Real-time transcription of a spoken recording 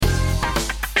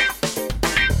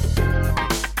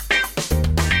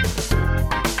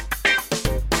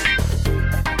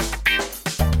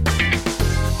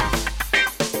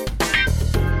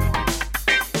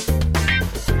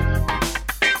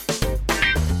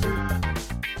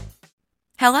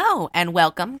Hello and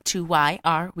welcome to Why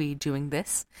Are We Doing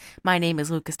This? My name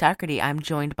is Lucas Doherty. I'm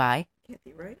joined by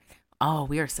Kathy, right? Oh,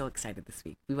 we are so excited this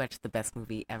week. We watched the best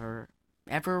movie ever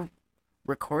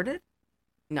recorded?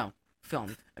 No,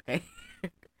 filmed, okay?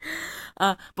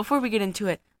 Before we get into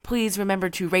it, please remember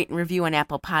to rate and review on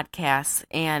Apple Podcasts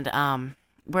and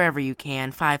wherever you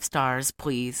can. 5 stars,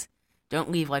 please. Don't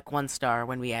leave like 1 star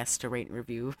when we ask to rate and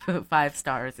review. 5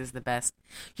 stars is the best.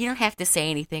 You don't have to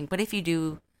say anything, but if you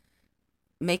do,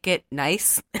 make it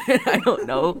nice. I don't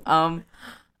know.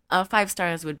 5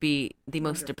 stars would be the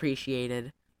most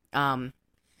appreciated. Um,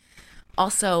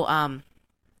 also, I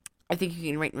think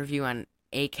you can rate and review on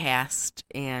Acast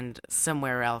and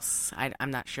somewhere else.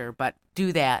 I'm not sure, but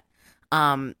do that.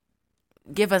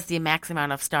 Give us the max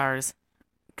amount of stars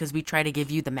because we try to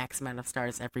give you the max amount of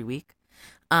stars every week.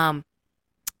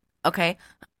 Okay.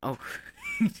 Oh,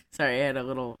 sorry, I had a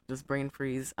little just brain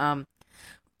freeze.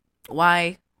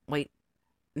 Why? Wait,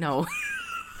 no.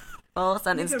 Follow us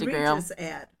on You can reach Instagram. us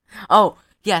at Oh,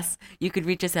 yes. You could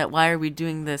reach us at Why Are We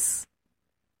Doing This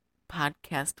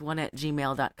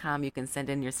podcast1@gmail.com. You can send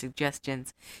in your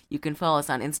suggestions. You can follow us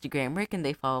on Instagram. Where can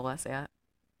they follow us at?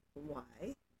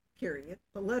 Y, period,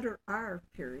 the letter R,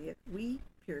 period, we,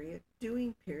 period,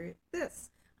 doing, period,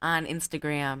 this. On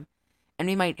Instagram. And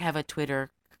we might have a Twitter.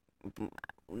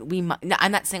 We might. No,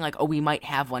 I'm not saying like, oh, we might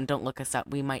have one. Don't look us up.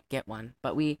 We might get one.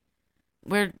 But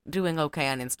we're doing okay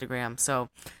on Instagram. So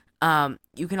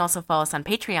you can also follow us on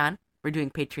Patreon. We're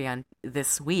doing Patreon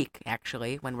this week,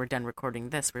 actually. When we're done recording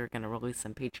this, we're going to release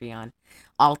some Patreon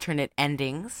alternate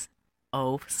endings.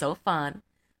 Oh, so fun.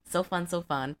 So fun, so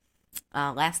fun.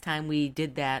 Last time we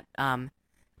did that,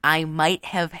 I might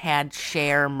have had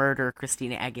Cher murder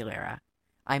Christina Aguilera.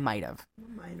 I might have.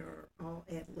 Mine are all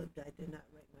ad-libbed. I did not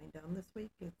write mine down this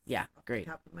week. It's Yeah, off great.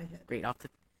 the top of my head.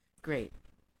 Great.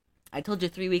 I told you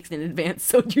 3 weeks in advance,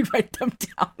 so you'd write them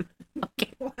down.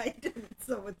 Okay. Well, I didn't,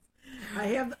 so I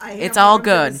have It's what all I'm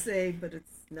gonna good. say, but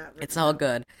it's not written It's all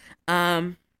down.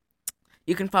 good.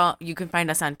 You can find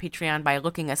us on Patreon by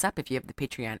looking us up if you have the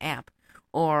Patreon app,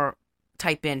 or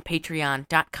type in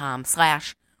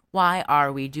patreon.com/why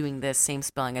are we doing this, same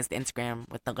spelling as the Instagram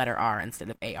with the letter R instead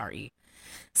of ARE.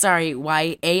 Sorry,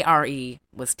 why ARE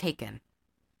was taken.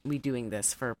 We doing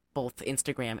this for both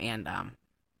Instagram and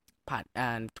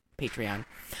Patreon.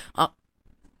 Oh,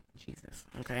 Jesus.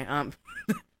 Okay.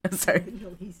 Sorry.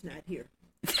 No, he's not here.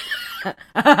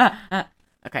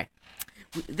 Okay.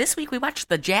 This week we watched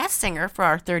The Jazz Singer for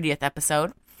our 30th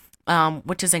episode,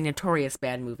 which is a notorious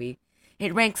bad movie.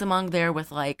 It ranks among there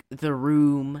with like The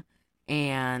Room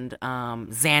and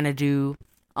Xanadu.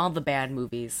 All the bad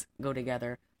movies go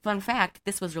together. Fun fact,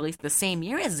 this was released the same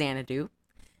year as Xanadu,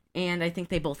 and I think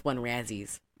they both won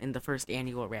Razzies in the first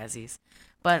annual Razzies.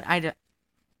 But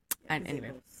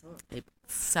anyway, they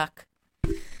suck.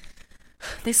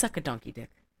 They suck a donkey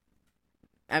dick.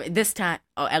 I mean, this time,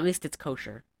 at least it's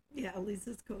kosher. Yeah, at least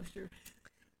it's kosher.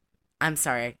 I'm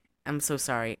sorry. I'm so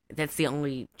sorry. That's the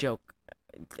only joke,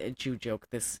 Jew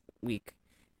joke this week.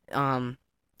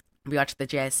 We watched The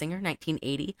Jazz Singer,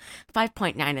 1980.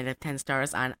 5.9 out of 10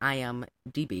 stars on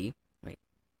IMDb. Wait.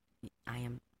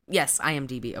 Yes,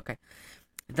 IMDb. Okay.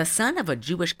 The son of a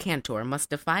Jewish cantor must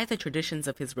defy the traditions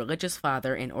of his religious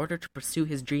father in order to pursue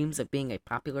his dreams of being a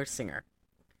popular singer.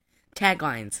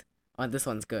 Taglines. Oh, this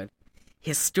one's good.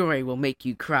 His story will make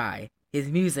you cry. His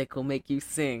music will make you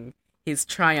sing. His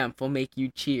triumph will make you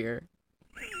cheer.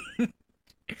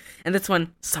 And this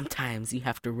one, sometimes you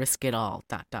have to risk it all. ...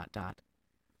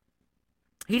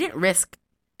 He didn't risk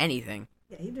anything.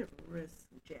 Yeah, he didn't risk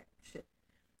jack shit.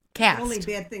 Cast. The only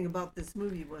bad thing about this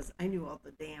movie was I knew all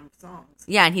the damn songs.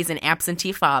 Yeah, and he's an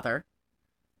absentee father.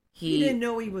 He didn't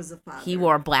know he was a father. He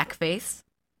wore blackface.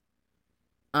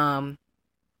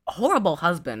 Horrible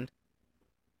husband.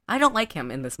 I don't like him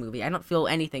in this movie. I don't feel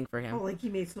anything for him. Oh, like he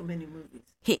made so many movies.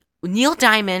 Neil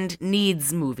Diamond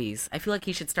needs movies. I feel like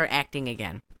he should start acting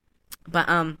again. But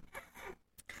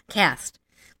cast.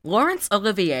 Laurence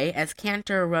Olivier as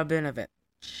Cantor Rabinovich.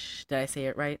 Did I say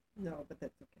it right? No, but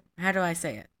that's okay. How do I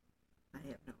say it? I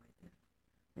have no idea.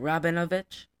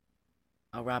 Rabinovich?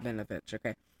 Oh, Rabinovich,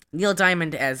 okay. Neil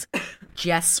Diamond as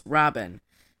Jess Robin.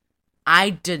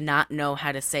 I did not know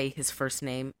how to say his first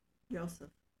name.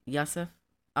 Yosef?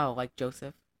 Oh, like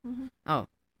Joseph? Mm-hmm. Oh.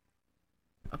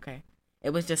 Okay.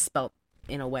 It was just spelt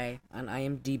in a way on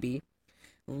IMDb.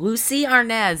 Lucy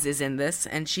Arnaz is in this,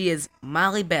 and she is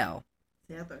Molly Bell.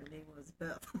 The other name was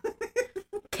Beth.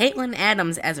 Caitlin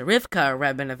Adams as Rivka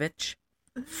Rabinovich.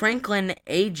 Franklin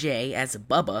AJ as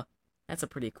Bubba. That's a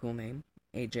pretty cool name,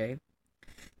 AJ.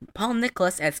 Paul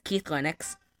Nicholas as Keith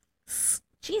Lennox.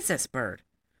 Jesus, Bird.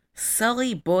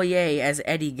 Sully Boyer as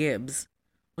Eddie Gibbs.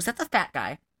 Was that the fat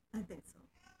guy? I think so.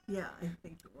 Yeah, I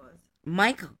think it was.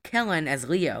 Michael Kellan as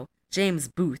Leo, James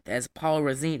Booth as Paul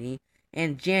Rossini,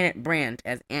 and Janet Brandt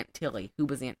as Aunt Tilly. Who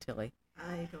was Aunt Tilly?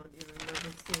 I don't even remember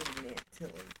seeing Aunt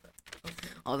Tilly, but okay.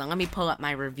 Hold on, let me pull up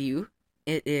my review.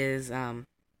 It is,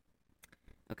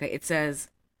 okay, it says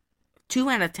 2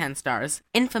 out of 10 stars.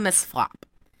 Infamous flop.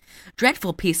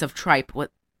 Dreadful piece of tripe. What?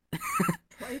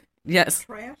 Tripe? Yes.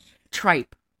 Trash?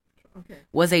 Tripe. Okay.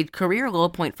 Was a career low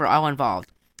point for all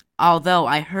involved. Although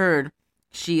I heard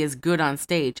she is good on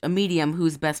stage, a medium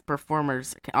whose best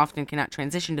performers often cannot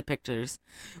transition to pictures,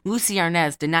 Lucy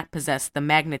Arnaz did not possess the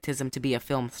magnetism to be a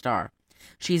film star.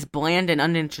 She's bland and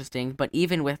uninteresting, but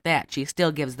even with that, she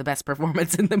still gives the best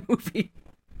performance in the movie.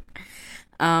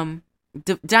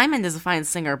 Diamond is a fine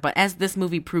singer, but as this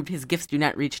movie proved, his gifts do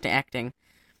not reach to acting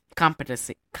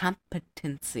competency.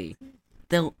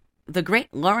 The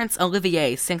great Laurence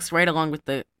Olivier sinks right along with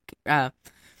the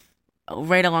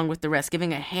rest,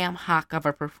 giving a ham hock of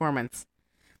a performance.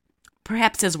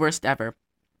 Perhaps his worst ever.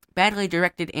 Badly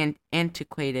directed and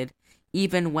antiquated,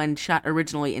 even when shot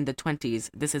originally in the 20s,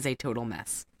 this is a total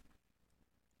mess.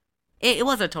 It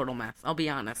was a total mess, I'll be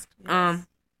honest. Yes.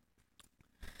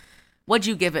 What'd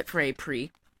you give it for a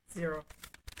pre? 0.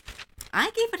 I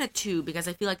gave it a 2 because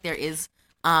I feel like there is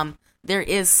some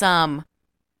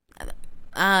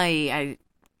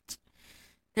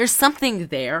there's something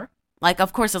there. Like,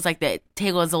 of course, it's like the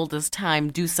Tale as Old as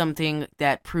Time, do something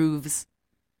that proves,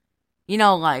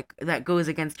 like, that goes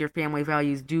against your family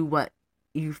values, do what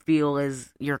you feel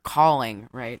is your calling,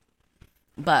 right?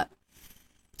 But,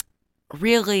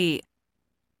 really,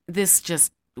 this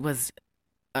just was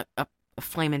a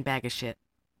flaming bag of shit.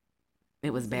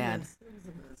 It was bad. Yes, it was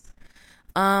a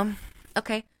mess.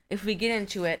 Okay, if we get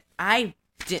into it, I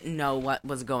didn't know what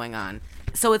was going on.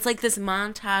 So it's like this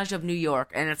montage of New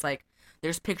York, and it's like,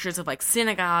 there's pictures of, like,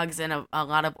 synagogues and a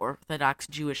lot of Orthodox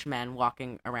Jewish men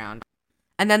walking around.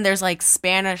 And then there's, like,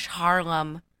 Spanish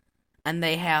Harlem, and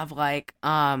they have, like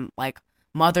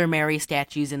Mother Mary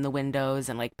statues in the windows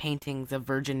and, like, paintings of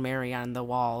Virgin Mary on the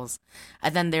walls.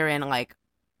 And then they're in, like,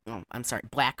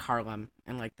 Black Harlem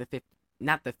in, like, in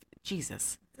the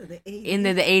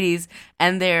 80s.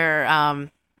 And they're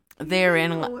in...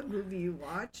 know what movie you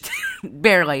watched?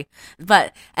 Barely.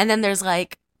 But, and then there's,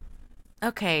 like,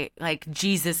 okay, like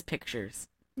Jesus pictures.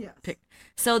 Yes.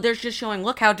 So they're just showing,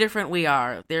 look how different we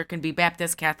are. There can be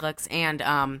Baptist, Catholics,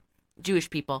 and Jewish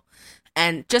people.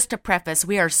 And just to preface,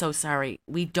 we are so sorry.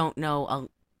 We don't know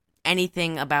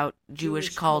anything about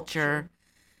Jewish culture.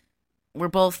 We're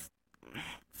both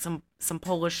some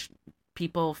Polish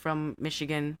people from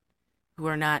Michigan who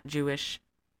are not Jewish.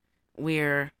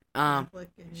 We're Catholic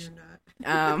and you're not.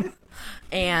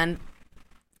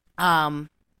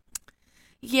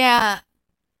 Yeah,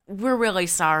 we're really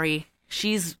sorry.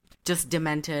 She's just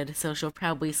demented, so she'll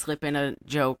probably slip in a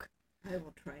joke. I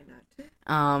will try not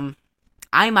to.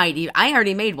 I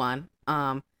already made one.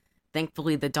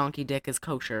 Thankfully the donkey dick is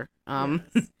kosher. Yes.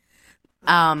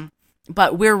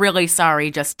 But we're really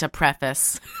sorry, just to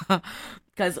preface,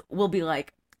 because we'll be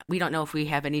like, we don't know if we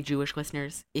have any Jewish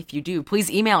listeners. If you do, please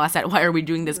email us at Why Are We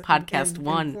Doing This Podcast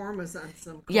and inform us on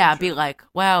some culture. Yeah, be like,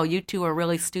 wow, you two are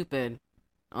really stupid.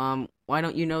 Why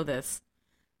don't you know this?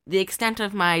 The extent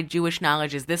of my Jewish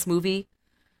knowledge is this movie,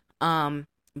 The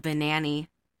Nanny,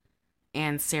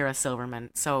 and Sarah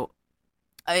Silverman. So,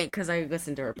 because I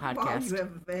listened to her podcast. Wow, you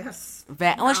have a vast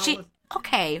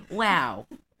okay, wow.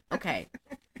 Okay.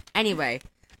 Anyway,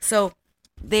 so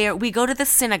we go to the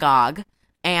synagogue,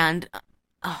 and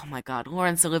oh my God,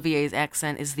 Laurence Olivier's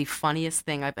accent is the funniest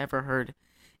thing I've ever heard.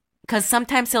 Because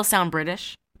sometimes he'll sound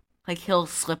British, like he'll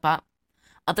slip up.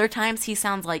 Other times he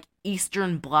sounds like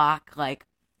Eastern Bloc, like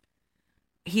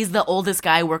he's the oldest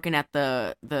guy working at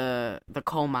the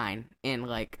coal mine in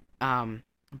like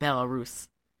Belarus.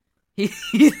 He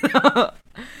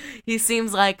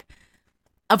seems like,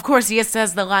 of course he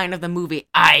says the line of the movie,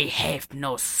 "I have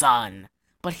no son,"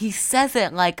 but he says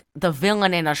it like the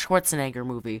villain in a Schwarzenegger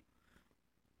movie.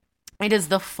 It is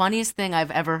the funniest thing I've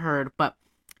ever heard. But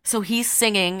so he's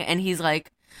singing, and he's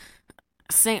like,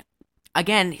 singing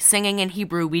in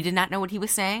Hebrew. We did not know what he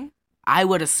was saying. I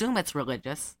would assume it's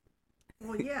religious.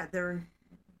 Well, yeah, they're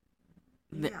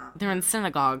in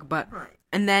synagogue, but right.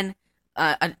 And then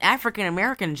an African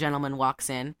American gentleman walks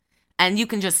in, and you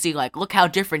can just see, like, look how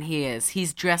different he is.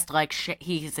 He's dressed like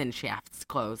he's in Shaft's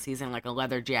clothes. He's in like a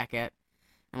leather jacket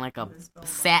and like a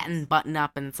satin button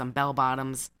up and some bell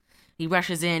bottoms. He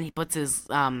rushes in. He puts his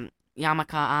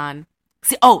yarmulke on.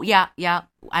 See, oh yeah,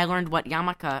 I learned what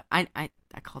yarmulke. I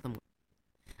call them.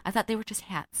 I thought they were just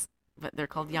hats, but they're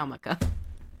called yarmulke.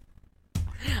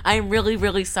 I'm really,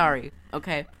 really sorry.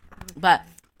 Okay, but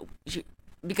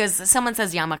because someone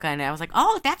says yarmulke, and I was like,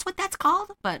 oh, that's what that's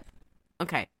called? But,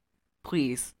 okay.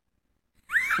 Please.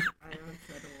 I don't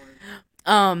said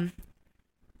a word.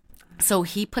 So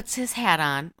he puts his hat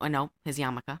on. Oh, no, his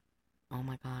yarmulke. Oh,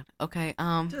 my God. Okay,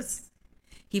 Just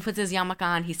he puts his yarmulke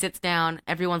on, he sits down,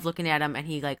 everyone's looking at him, and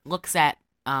he, like, looks at,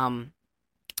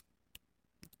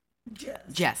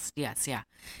 Jess, yes, yeah.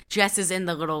 Jess is in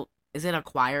the little, is it a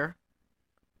choir?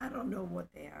 I don't know what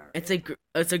they are. It's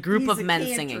a group of men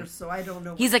cantor, singing. So I don't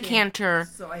know. He's a cantor.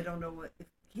 So I don't know what if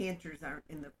cantors aren't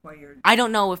in the choir. I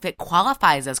don't know if it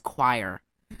qualifies as choir.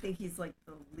 I think he's like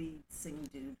the lead sing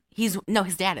dude. No,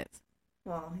 his dad is.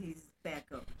 Well, he's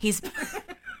backup. He's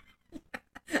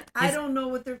I don't know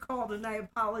what they're called, and I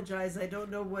apologize. I don't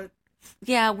know what.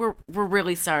 Yeah, we're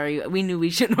really sorry. We knew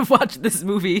we shouldn't have watched this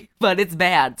movie, but it's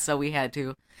bad, so we had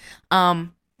to.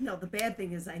 No, the bad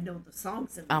thing is I know the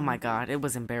songs in the Oh my movie. God, it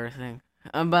was embarrassing.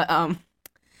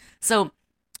 So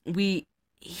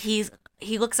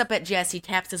he looks up at Jess. He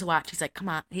taps his watch. He's like, "Come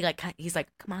on." He's like,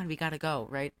 "Come on, we gotta go,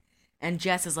 right?" And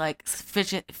Jess is like,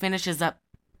 finishes up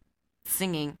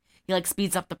singing. He like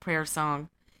speeds up the prayer song.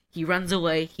 He runs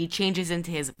away. He changes into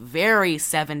his very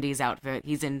 70s outfit.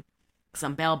 He's in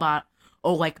some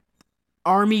like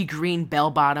army green bell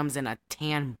bottoms and a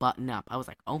tan button up. I was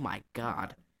like, oh my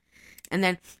God. And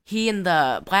then he and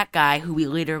the black guy, who we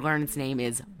later learn his name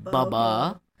is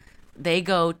Bubba, they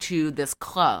go to this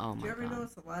club. Oh my Do you ever God.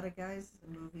 notice a lot of guys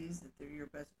in movies that they're your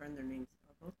best friend, their name's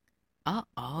Bubba? Oh,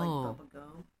 Like Bubba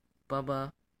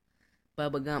Gump.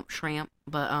 Bubba Gump Shrimp.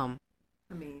 But I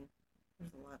mean,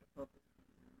 there's a lot of Bubba.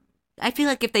 I feel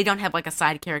like if they don't have like a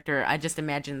side character, I just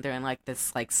imagine they're in like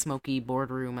this like smoky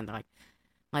boardroom and they're like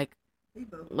Hey,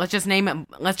 Bubba. let's just name him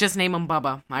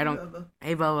Bubba. I don't. Bubba.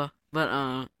 Hey Bubba.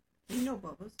 But You know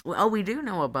Bubba's. oh, we do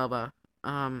know a Bubba.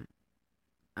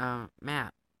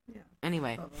 Matt. Yeah.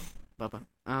 Anyway, Bubba.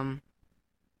 Bubba.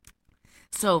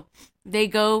 So they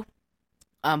go.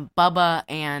 Bubba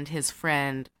and his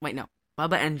friend. Wait, no.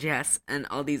 Bubba and Jess and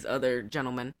all these other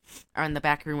gentlemen are in the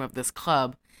back room of this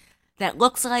club that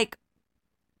looks like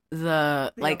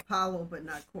the Apollo, but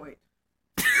not quite.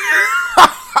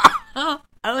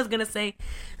 I was gonna say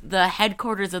the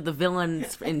headquarters of the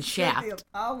villains in The Shaft,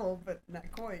 Apollo, but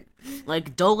not quite.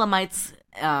 like Dolomite's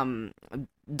Club.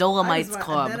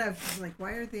 And then I was like,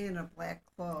 why are they in a black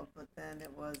club? But then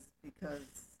it was because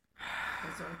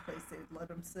that's the only place they'd let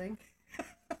them sing.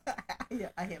 Yeah,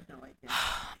 I have no idea.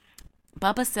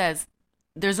 Bubba says,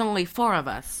 "There's only 4 of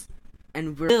us,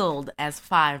 and we're billed as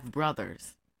 5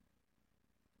 brothers."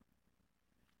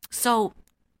 So,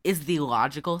 is the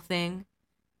logical thing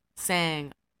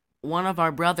saying one of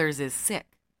our brothers is sick?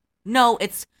 No,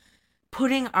 it's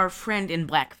putting our friend in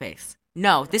blackface.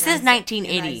 No, this is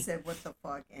 1980. And I said, what the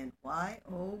fuck, and why?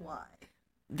 Oh, why?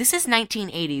 This is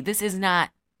 1980. This is not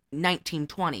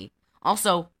 1920.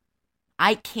 Also,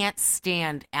 I can't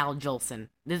stand Al Jolson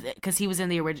because he was in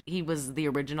the He was the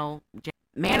original.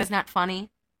 Man is not funny.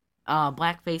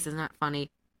 Blackface is not funny.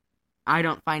 I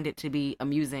don't find it to be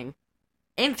amusing.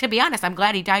 And to be honest, I'm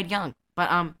glad he died young.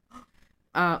 But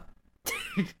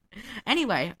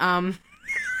anyway,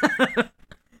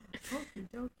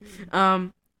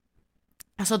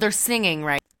 so they're singing,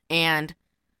 right? And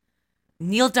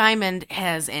Neil Diamond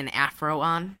has an afro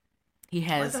on. He I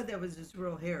has thought that was just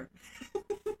real hair.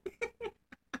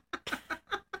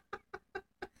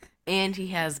 and he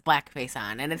has blackface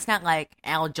on. And it's not like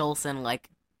Al Jolson, like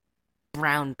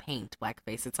brown paint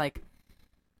blackface. It's like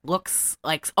looks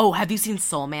like, oh, have you seen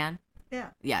Soul Man? Yeah.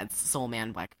 Yeah, it's Soul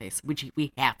Man blackface, which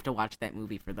we have to watch that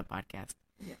movie for the podcast.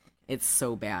 Yeah. It's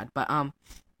so bad. But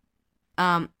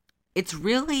it's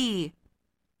really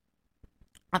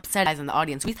upset in the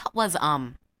audience. We thought was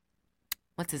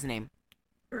what's his name?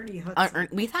 Ernie Hudson.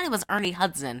 We thought it was Ernie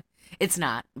Hudson. It's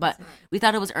not, but It's not. we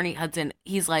thought it was Ernie Hudson.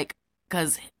 He's like,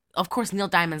 because of course Neil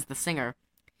Diamond's the singer.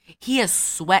 He is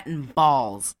sweating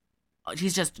balls.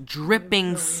 He's just dripping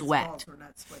Really, his sweat. balls were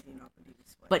not sweating up, but he was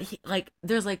sweating. But he like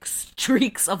there's like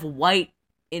streaks of white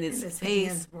in his, And his face.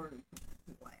 hands were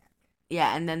black.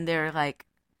 Yeah, and then they're like,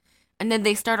 and then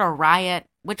they start a riot,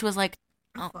 which was like,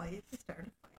 A oh, fight. They started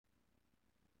a fight.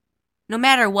 no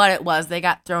matter what it was, they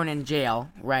got thrown in jail,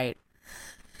 right?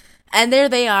 And there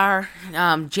they are.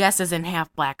 Jess is in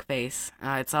half blackface.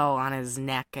 It's all on his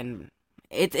neck, and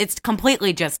it's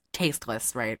completely just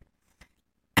tasteless, right?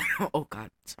 Oh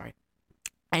God, sorry.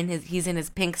 And he's in his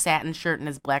pink satin shirt and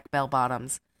his black bell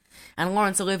bottoms. And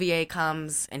Laurence Olivier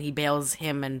comes and he bails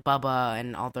him and Bubba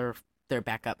and all their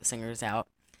backup singers out.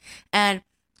 And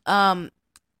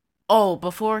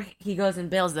before he goes and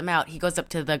bails them out, he goes up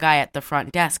to the guy at the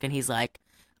front desk and he's like,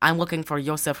 I'm looking for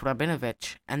Yosef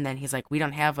Rabinovich. And then he's like, we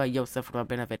don't have a Yosef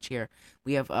Rabinovich here.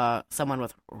 We have someone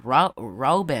with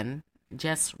Robin,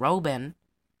 Jess Robin.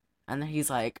 And then he's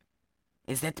like,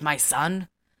 is that my son?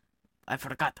 I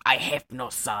forgot. I have no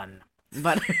son.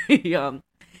 But he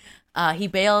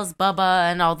bails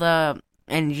Bubba and all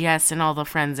the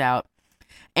friends out.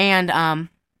 And oh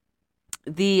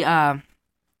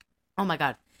my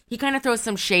God. He kind of throws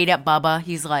some shade at Bubba.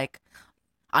 He's like,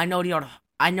 I know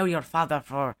your father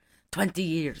for 20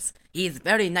 years. He's a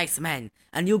very nice man.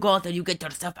 And you go out and you get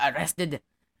yourself arrested.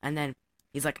 And then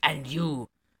he's like, and you,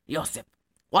 Yosef,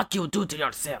 what you do to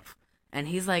yourself? And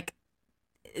he's like,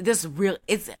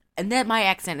 and that my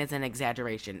accent is an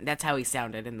exaggeration. That's how he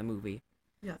sounded in the movie.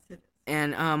 Yes, it is.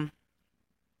 And,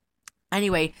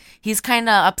 anyway, he's kind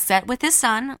of upset with his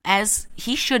son, as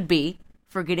he should be,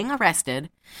 for getting arrested.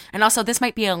 And also, this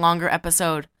might be a longer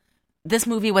episode. This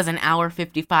movie was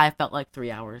 1:55, felt like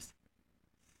 3 hours.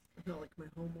 I felt like my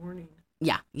whole morning.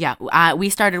 Yeah. We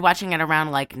started watching it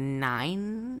around like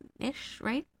 9-ish,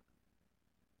 right?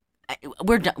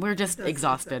 We're just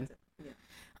exhausted.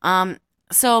 Yeah.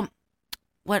 So,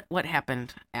 what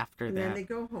happened after and that? Then they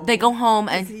go home. They go home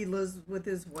and he lives with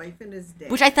his wife and his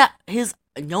dad. Which I thought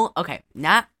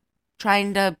not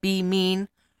trying to be mean.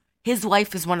 His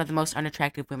wife is one of the most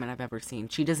unattractive women I've ever seen.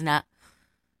 She does not.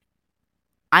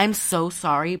 I'm so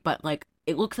sorry, but like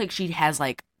it looks like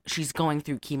she's going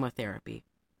through chemotherapy.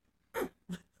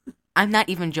 I'm not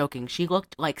even joking. She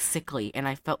looked like sickly, and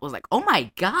I was like, oh my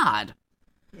God.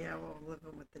 Yeah, well,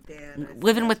 living with the dad.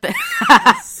 Living with the.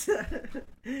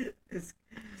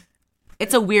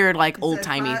 It's a weird, like,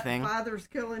 old-timey thing. Father's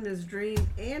killing his dream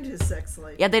and his sex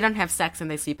life. Yeah, they don't have sex,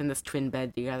 and they sleep in this twin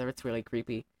bed together. It's really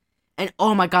creepy. And,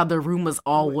 oh my God, the room was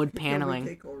all wood paneling.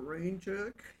 Can we take a rain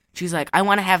check? She's like, I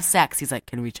want to have sex. He's like,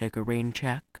 can we take a rain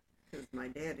check? Because my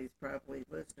daddy's probably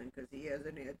listening, because he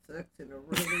hasn't had sex in a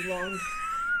really long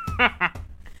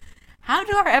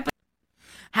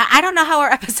I don't know how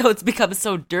our episodes become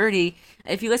so dirty.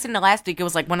 If you listen to last week, it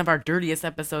was like one of our dirtiest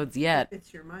episodes yet.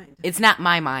 It's your mind. It's not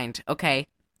my mind, okay?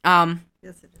 Yes,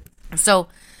 it is. So,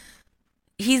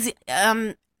 he's,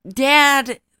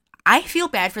 dad, I feel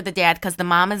bad for the dad because the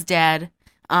mom is dead.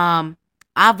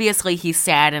 Obviously he's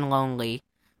sad and lonely,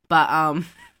 but,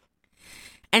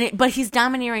 but he's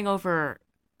domineering over,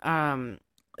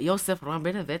 Yosef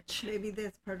Rabinovich. Maybe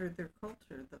that's part of their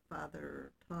culture. The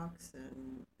father talks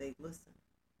and they listen.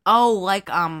 Oh, like,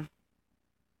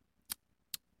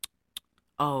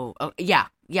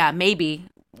 yeah, maybe.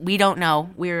 We don't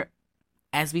know.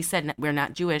 As we said, we're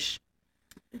not Jewish.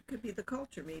 It could be the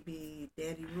culture. Maybe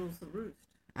daddy rules the roost.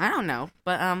 I don't know,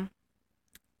 but,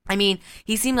 I mean,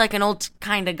 he seemed like an old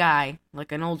kind of guy,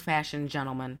 like an old-fashioned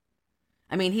gentleman.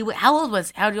 I mean,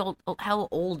 how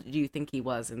old do you think he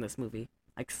was in this movie?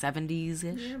 Like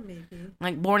 70s-ish? Yeah, maybe.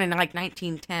 Like born in like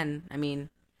 1910. I mean,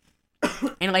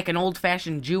 in like an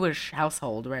old-fashioned Jewish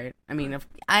household, right? I mean,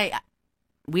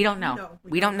 we don't know. No,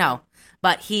 we don't know.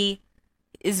 But he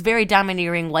is very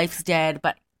domineering. Wife's dead,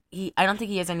 but I don't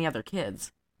think he has any other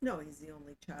kids. No, he's the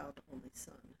only child, only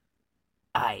son.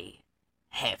 I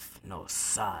have no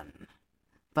son.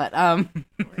 But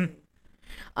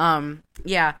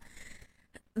yeah.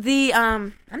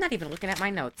 I'm not even looking at my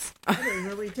notes. I didn't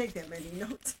really take that many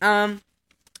notes.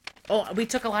 We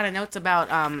took a lot of notes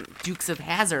about Dukes of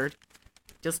Hazzard.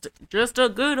 Just a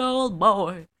good old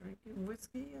boy. Drinking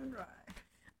whiskey and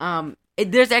rye.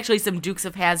 There's actually some Dukes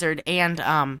of Hazzard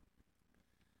and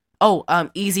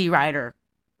Easy Rider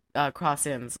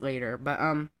cross-ins later,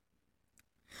 but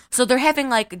so they're having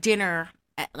like dinner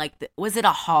at like was it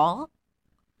a hall?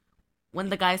 When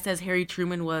the guy says Harry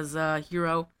Truman was a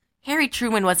hero. Harry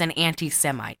Truman was an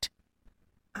anti-Semite.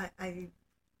 I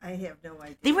have no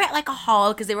idea. They were at like a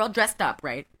hall because they were all dressed up,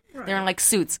 right? They were in like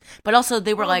suits, but also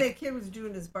they were like. That kid was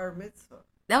doing his bar mitzvah.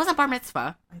 That was a bar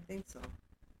mitzvah. I think so.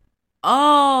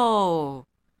 Oh.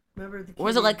 Remember the kid?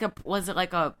 Was it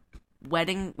like a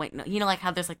wedding? Wait, no. You know, like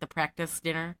how there's like the practice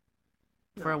dinner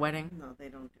for a wedding. No, they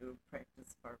don't do a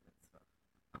practice bar mitzvah.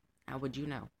 How would you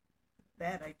know?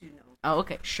 That I do know. Oh,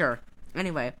 okay, sure.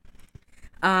 Anyway,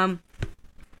 oh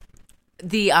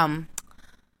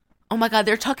my God,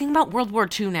 they're talking about World War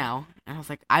II now, and I was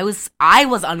like, I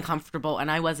was uncomfortable,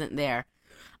 and I wasn't there.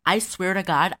 I swear to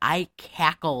God, I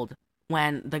cackled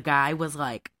when the guy was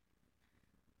like,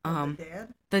 the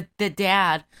dad? The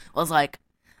dad was like,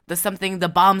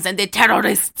 the bombs and the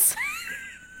terrorists.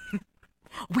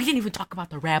 We didn't even talk about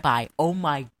the rabbi. Oh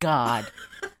my God.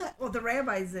 Well, the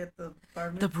rabbi's at the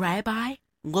bar mitzvah. The rabbi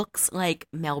looks like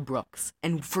Mel Brooks.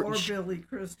 Or Billy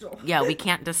Crystal. Yeah, we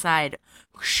can't decide.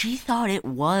 She thought it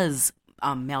was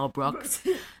Mel Brooks.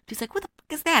 She's like, what the fuck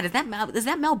is that? Is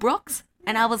that Mel Brooks?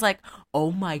 And I was like,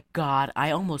 oh my God,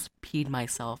 I almost peed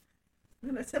myself.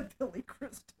 And I said Billy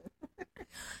Crystal.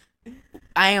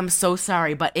 I am so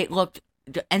sorry, but it looked,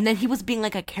 and then he was being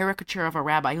like a caricature of a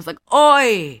rabbi. He was like,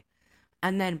 oi!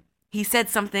 And then he said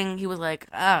something, he was like,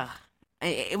 ugh.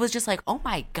 It was just like, oh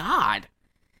my God.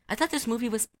 I thought this movie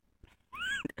was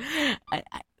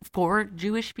for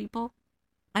Jewish people.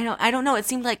 I don't know. It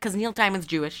seemed like, because Neil Diamond's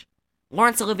Jewish.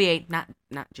 Laurence Olivier, not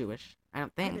Jewish. I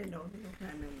don't think. I didn't know Neil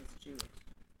Diamond was Jewish.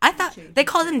 I thought they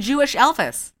called him Jewish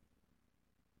Elvis.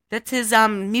 That's his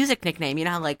music nickname. You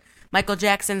know how like Michael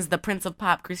Jackson's the Prince of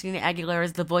Pop, Christina Aguilera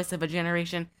is the voice of a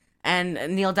generation, and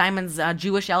Neil Diamond's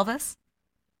Jewish Elvis.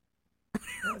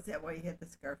 Oh, is that why he had the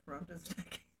scarf around his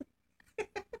neck?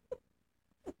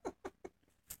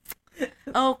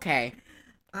 Okay.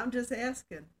 I'm just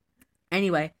asking.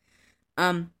 Anyway,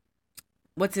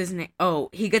 what's his name? Oh,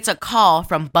 he gets a call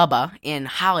from Bubba in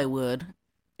Hollywood,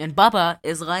 and Bubba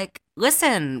is like,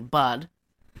 "Listen, bud,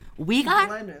 Keith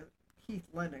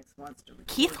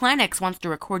Lennox wants to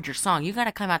record your song. You got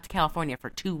to come out to California for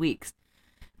 2 weeks."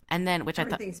 And then,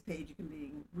 everything's paid. You can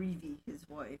be Reeve, his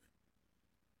wife.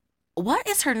 What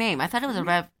is her name? I thought it was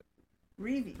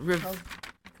Reeve.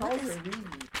 Call her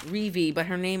Reeve. Reeve, but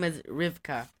her name is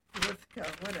Rivka. Rivka,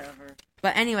 whatever.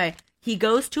 But anyway, he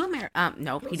goes to America.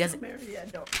 No, he doesn't.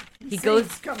 He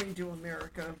goes coming to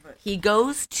America, but he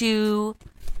goes to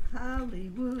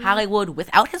Hollywood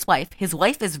without his wife. His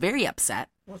wife is very upset.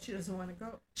 Well, she doesn't want to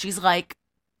go. She's like,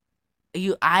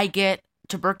 I get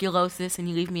tuberculosis and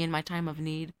you leave me in my time of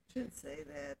need. She didn't say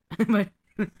that. But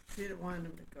she didn't want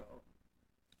him to go.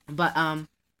 But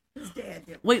his dad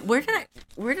didn't. Wait, where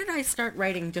did I start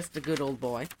writing Just a Good Old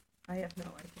Boy? I have no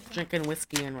idea. Drinking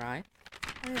whiskey and rye.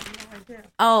 I have no idea.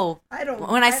 Oh, I don't.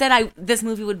 When I said this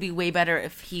movie would be way better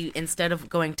if he, instead of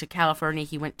going to California,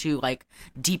 he went to like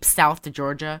deep south to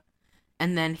Georgia,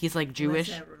 and then he's like Jewish.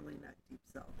 Well, that's really not deep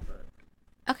south, but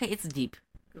okay, it's deep.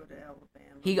 Go to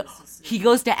Alabama. He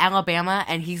goes to Alabama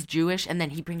and he's Jewish, and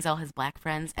then he brings all his black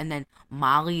friends, and then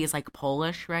Molly is like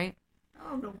Polish, right? I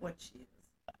don't know what she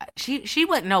is. She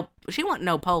wouldn't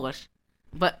know Polish,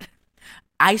 but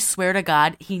I swear to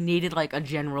God, he needed like a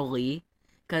General Lee.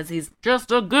 Because he's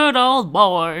just a good old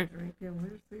boy. Drinking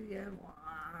whiskey and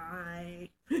wine.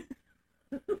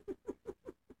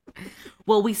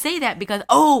 Well, we say that because,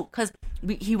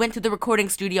 he went to the recording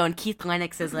studio and Keith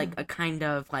Lennox is like a kind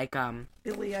of like,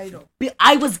 Billy Idol.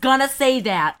 I was gonna say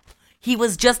that. He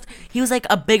was like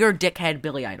a bigger dickhead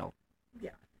Billy Idol.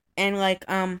 Yeah. And like,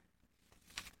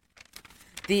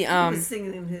 he was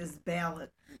singing his ballad.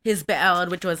 His ballad,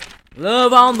 which was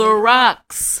Love on the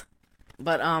Rocks.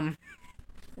 But,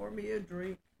 pour me a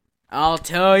drink. I'll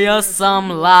tell you some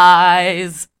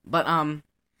lies. But,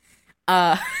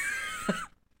 but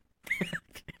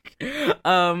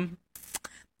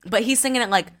he's singing it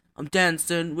like, I'm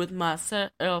dancing with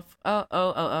myself.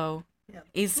 Oh. Yeah.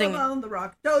 He's singing. Love on the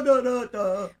rock. Do, do, do,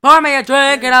 do. Pour me a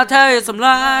drink and I'll tell you some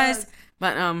lies.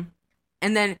 But,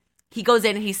 and then he goes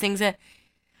in and he sings it.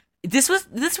 This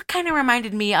kind of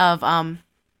reminded me of, I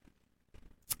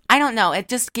don't know. It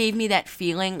just gave me that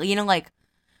feeling,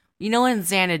 in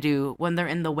Xanadu when they're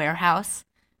in the warehouse.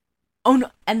 Oh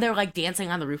no, and they're like dancing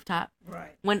on the rooftop.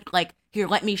 Right. When like, here,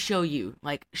 let me show you.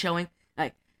 Like showing,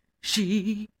 like,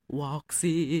 she walks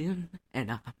in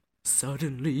and I'm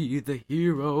suddenly the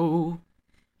hero.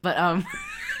 But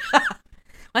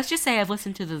let's just say I've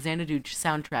listened to the Xanadu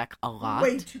soundtrack a lot.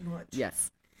 Way too much.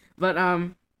 Yes. But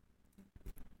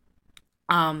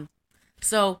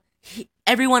so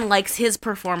everyone likes his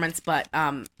performance, but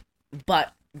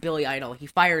Billy Idol, he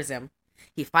fires him.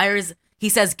 He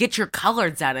says, "Get your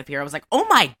coloreds out of here." I was like, "Oh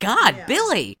my God, yeah.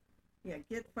 Billy!" Yeah,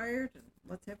 get fired and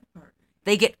let's have a party.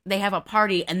 They have a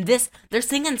party, and they're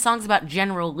singing songs about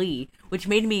General Lee, which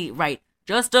made me write,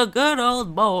 "Just a good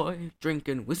old boy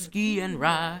drinking whiskey and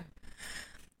rye."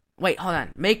 Wait, hold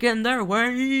on. Making their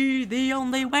way the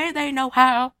only way they know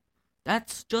how.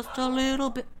 That's just a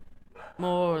little bit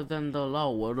more than the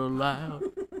law would allow.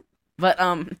 But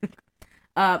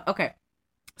okay.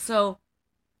 So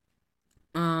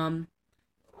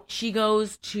she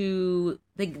goes to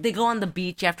they go on the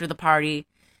beach after the party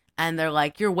and they're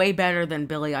like, "You're way better than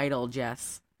Billy Idol,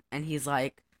 Jess." And he's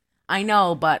like, "I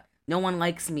know, but no one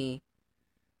likes me."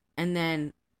 And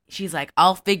then she's like,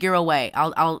 "I'll figure a way.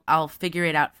 I'll figure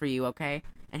it out for you, okay?"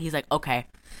 And he's like, "Okay."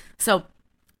 So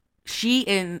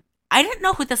I didn't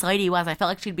know who this lady was. I felt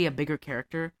like she'd be a bigger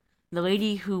character. The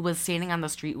lady who was standing on the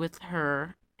street with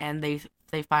her and they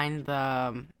find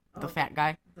the fat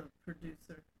guy. The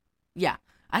producer. Yeah.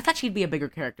 I thought she'd be a bigger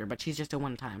character, but she's just a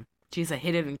one time. She's a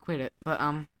hit it and quit it. But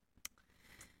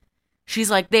she's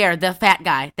like, there, the fat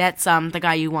guy. That's the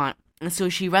guy you want. And so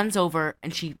she runs over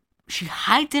and she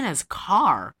hides in his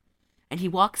car, and he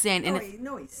walks in and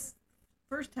he's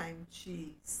first time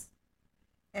she's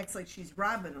acts like she's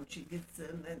robbing him. She gets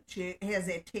in and she has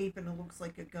that tape and it looks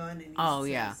like a gun. And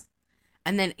yeah.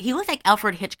 And then he looks like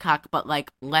Alfred Hitchcock, but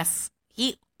like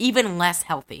even less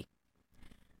healthy.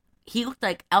 He looked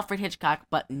like Alfred Hitchcock,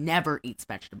 but never eats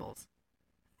vegetables.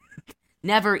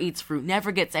 Never eats fruit,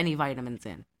 never gets any vitamins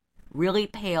in. Really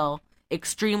pale,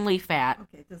 extremely fat.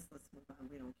 Okay, let's move on.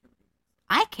 We don't care.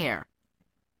 I care.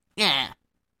 Yeah.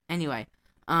 Anyway,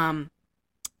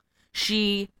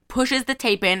 she pushes the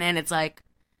tape in and it's like,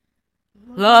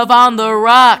 love on the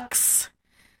rocks.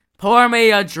 Pour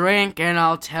me a drink and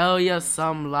I'll tell you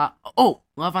some lies. Oh,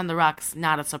 love on the rocks,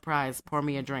 not a surprise. Pour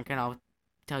me a drink and I'll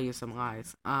tell you some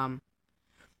lies.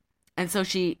 And so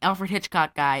Alfred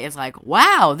Hitchcock guy is like,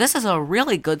 wow, this is a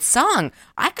really good song.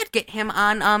 I could get him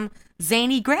on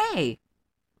Zany Gray.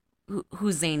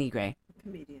 Who's Zany Gray?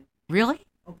 Comedian. Really?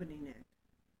 Opening act.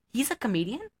 He's a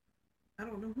comedian? I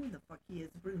don't know who the fuck he is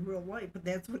in real life, but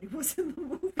that's what he was in the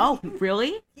movie. Oh,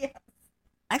 really? Yes.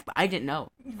 I didn't know.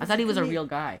 I thought he was a real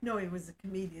guy. No, he was a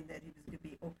comedian that he was going to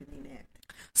be opening act.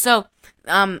 So,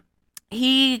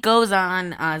 he goes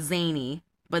on Zany,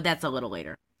 but that's a little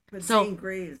later. But Zane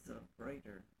Grey is a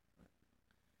writer.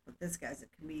 But this guy's a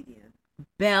comedian.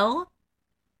 Belle?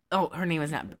 Oh, her name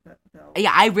is not Belle.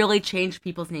 Yeah, I really changed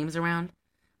people's names around.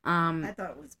 I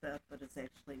thought it was Beth, but it's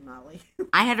actually Molly.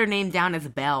 I had her name down as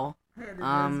Belle. I had it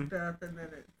as Beth, and then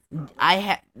it's Molly.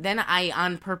 I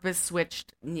on purpose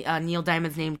switched Neil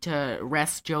Diamond's name to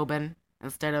Ress Jobin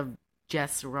instead of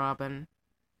Jess Robin,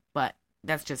 but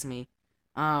that's just me.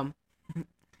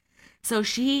 So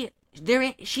he's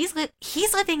living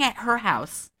at her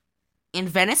house in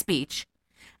Venice Beach,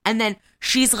 and then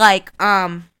she's like,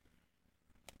 I'll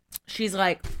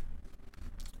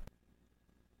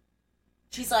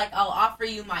offer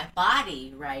you my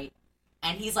body, right?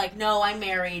 And he's like, no, I'm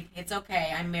married. It's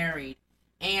okay, I'm married.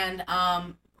 And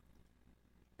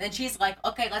then she's like,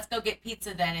 okay, let's go get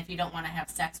pizza then if you don't want to have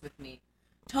sex with me.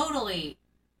 Totally,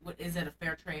 is it a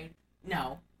fair trade?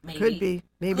 No, maybe. Could be.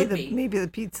 Maybe the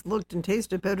pizza looked and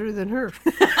tasted better than her.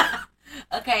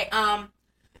 Okay, oh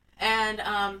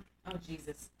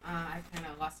Jesus, I kind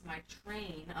of lost my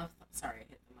train of. Sorry, I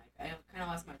hit the mic. I kind of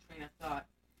lost my train of thought.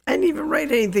 I didn't even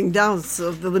write anything down,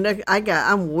 so the next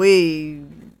I'm way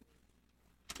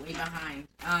behind.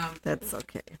 That's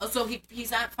okay. So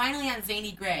he's finally on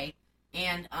Zany Gray,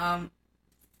 and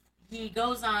he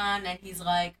goes on and he's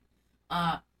like,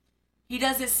 he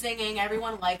does his singing.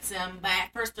 Everyone likes him, but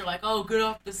at first they're like, "Oh, get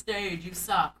off the stage, you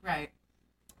suck," right?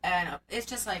 And it's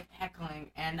just like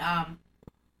heckling, and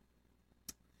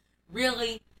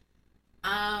really,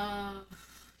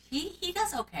 he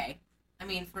does okay. I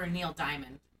mean, for Neil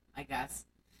Diamond, I guess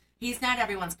he's not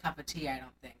everyone's cup of tea, I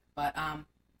don't think, but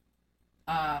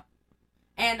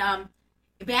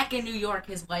back in New York,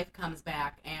 his wife comes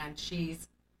back, and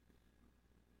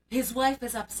his wife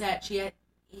is upset.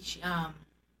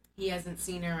 He hasn't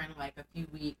seen her in like a few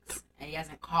weeks, and he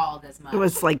hasn't called as much. It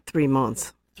was like 3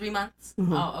 months. 3 months?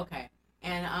 Mm-hmm. Oh, okay.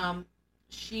 And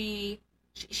she's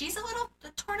a little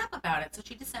torn up about it, so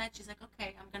she decides, she's like,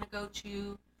 okay, I'm gonna go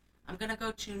to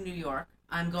New York.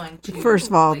 I'm going to. First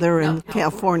of all, they're in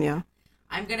California.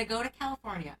 I'm gonna go to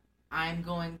California. I'm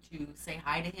going to say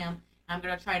hi to him. I'm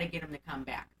going to try to get him to come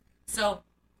back. So,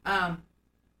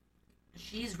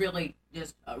 she's really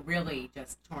just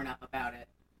torn up about it,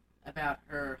 about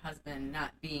her husband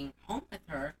not being home with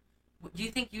her. Do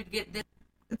you think you'd get this?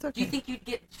 It's okay. Do you think you'd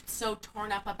get so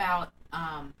torn up about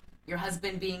your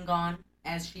husband being gone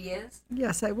as she is?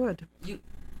 Yes, I would.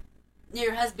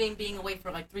 Your husband being away for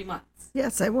like 3 months?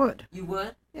 Yes, I would. You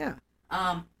would? Yeah.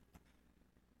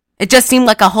 It just seemed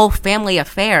like a whole family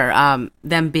affair,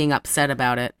 them being upset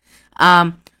about it.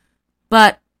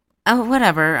 But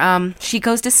whatever. She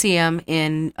goes to see him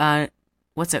in,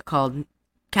 what's it called?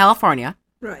 California.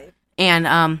 Right.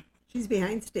 And she's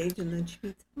behind stage, and then she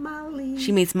meets Molly.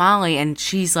 She meets Molly, and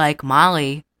she's like,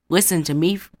 Molly, listen to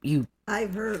me, you.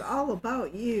 I've heard all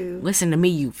about you. Listen to me,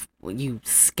 you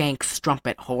skank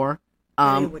strumpet whore.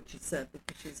 I know what she said,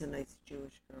 because she's a nice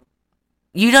Jewish girl.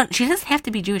 She doesn't have to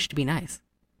be Jewish to be nice.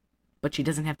 But she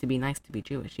doesn't have to be nice to be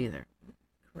Jewish either.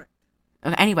 Correct.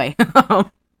 Okay, anyway,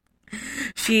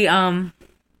 she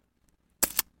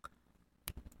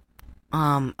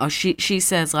she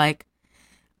says like,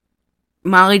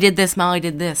 Molly did this.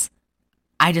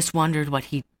 I just wondered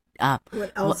what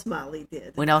Molly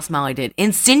did. What else Molly did,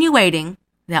 insinuating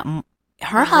that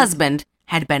her husband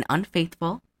had been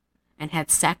unfaithful and had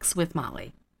sex with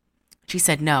Molly. She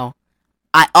said, no,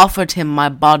 I offered him my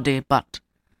body, but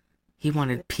he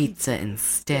wanted pizza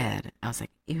instead. I was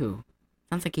like, ew.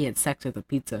 Sounds like he had sex with a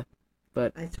pizza.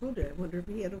 But I told her, I wonder if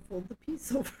he had to fold the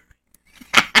piece over.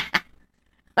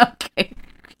 Okay.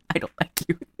 I don't like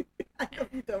you. I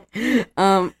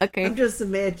don't. Okay. I'm just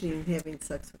imagining having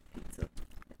sex with pizza.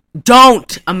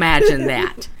 Don't imagine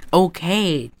that.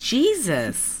 Okay.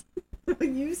 Jesus.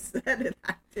 You said it,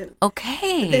 I didn't.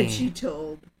 Okay. But then she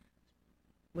told,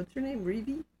 what's her name,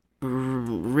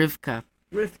 Rivka,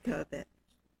 that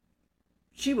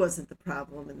she wasn't the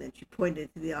problem, and then she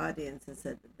pointed to the audience and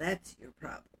said, that's your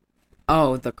problem.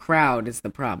 Oh, the crowd is the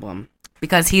problem.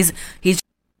 Because he's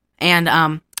and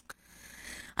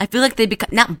I feel like they become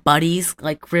not buddies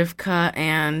like Rivka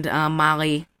and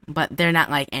Molly, but they're not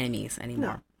like enemies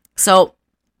anymore. No. So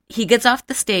he gets off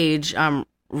the stage,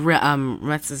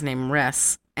 what's his name,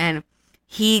 Ress, and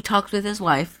he talks with his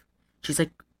wife. She's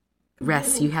like,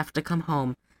 Ress, you have to come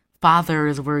home. Father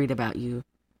is worried about you.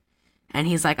 And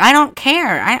he's like, I don't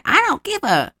care. I don't give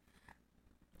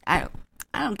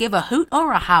a hoot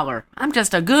or a holler. I'm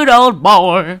just a good old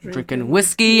boy drinking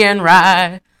whiskey and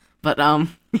rye. But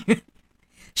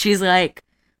she's like,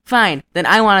 fine, then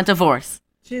I want a divorce.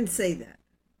 She didn't say that.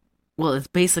 Well, it's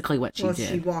basically what she did.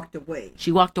 She walked away.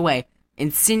 She walked away,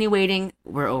 insinuating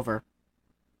we're over.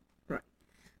 Right.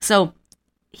 So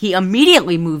he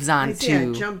immediately moves on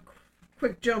to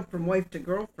quick jump from wife to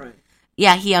girlfriend.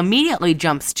 Yeah, he immediately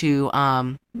jumps to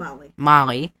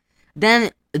Molly.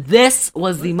 Then this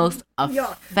was the most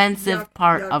offensive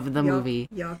part of the movie.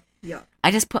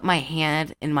 I just put my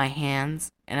hand in my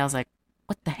hands, and I was like,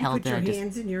 what the hell did I just... Put your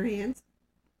hands in your hands?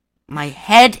 My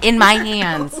head in my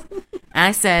hands. And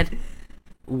I said,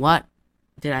 what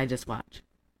did I just watch?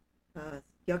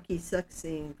 Yucky sex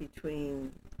scene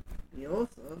between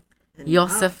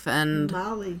Yosef and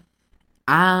Molly.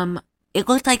 It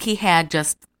looked like he had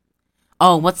just...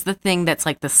 Oh, what's the thing that's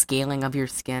like the scaling of your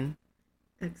skin?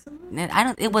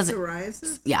 Eczema? It wasn't...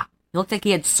 Psoriasis? Yeah. It looked like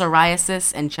he had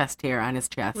psoriasis and chest hair on his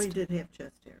chest. Well, he did have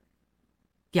chest hair.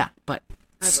 Yeah, but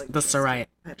the psoriasis...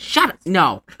 Shut up!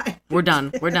 No. We're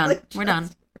done. We're done. We're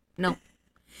done. No.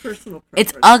 Personal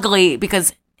preference. It's ugly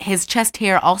because his chest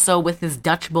hair also with his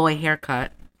Dutch boy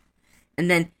haircut. And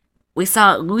then we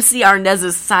saw Lucy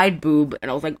Arnaiz's side boob,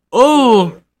 and I was like,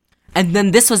 oh! And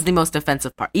then this was the most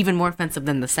offensive part, even more offensive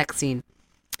than the sex scene.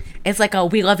 It's like a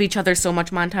we love each other so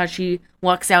much montage. She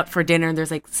walks out for dinner, and there's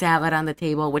like salad on the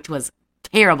table, which was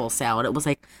terrible salad. It was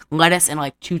like lettuce and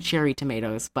like 2 cherry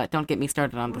tomatoes, but don't get me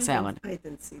started on the salad. I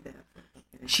didn't see that.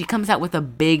 Okay. She comes out with a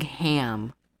big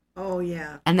ham. Oh,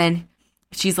 yeah. And then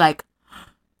she's like,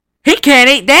 he can't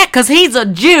eat that because he's a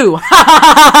Jew.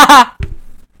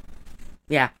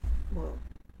 Yeah. Well,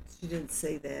 she didn't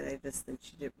say that. I just think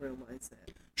she didn't realize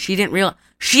that. She didn't realize.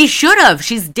 She should have.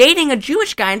 She's dating a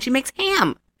Jewish guy and she makes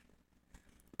ham.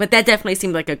 But that definitely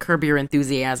seemed like a Curb Your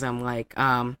Enthusiasm. Like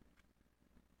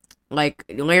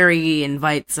Larry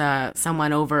invites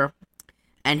someone over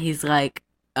and he's like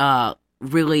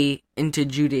really into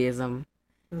Judaism.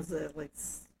 Was that like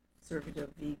serving a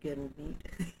vegan meat?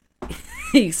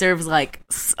 He serves like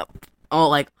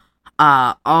all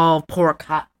pork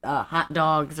hot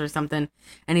dogs or something,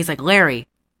 and he's like, Larry,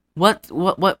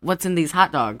 what's in these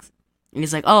hot dogs? And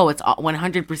he's like, oh, it's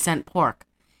 100% pork.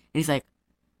 And he's like,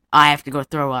 I have to go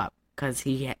throw up because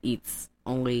he eats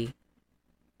only,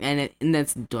 and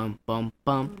that's dum bum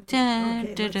bum.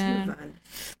 Okay, let's move on.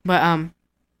 But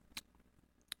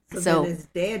So then his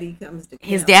daddy comes to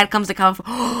his dad comes to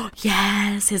California. Oh,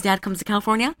 yes, his dad comes to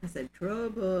California. I said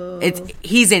trouble.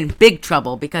 He's in big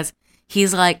trouble because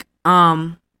he's like,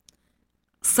 son,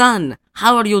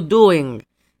 how are you doing?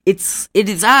 It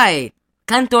is I,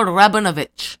 Kantor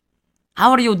Rabinovich.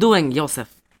 How are you doing,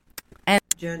 Yosef? And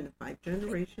 5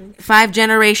 generations. 5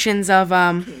 generations of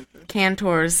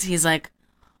cantors. He's like,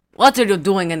 what are you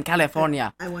doing in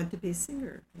California? I want to be a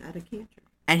singer, not a cantor.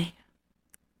 And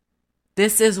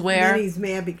this is where... And then he's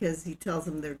mad because he tells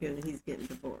him he's getting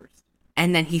divorced.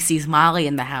 And then he sees Molly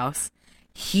in the house.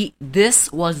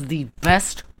 This was the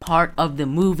best part of the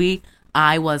movie.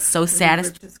 I was so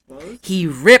satisfied. He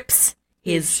rips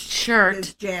his shirt.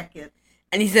 His jacket.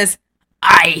 And he says,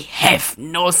 I have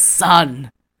no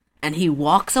son. And he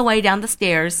walks away down the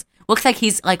stairs. Looks like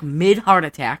he's like mid-heart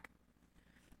attack.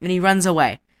 And he runs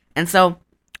away. And so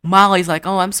Molly's like,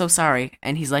 oh, I'm so sorry.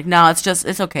 And he's like, no, it's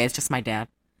okay. It's just my dad.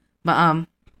 But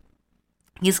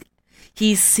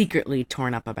he's secretly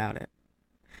torn up about it.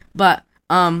 But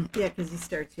yeah, because he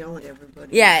starts yelling at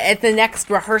everybody. Yeah, at the next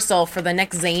rehearsal for the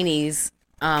next Zanies.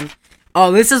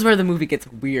 This is where the movie gets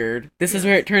weird. This is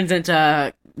where it turns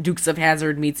into Dukes of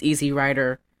Hazzard meets Easy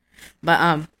Rider.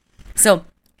 But so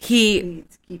he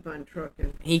needs to keep on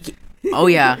trucking. Oh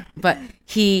yeah, but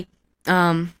he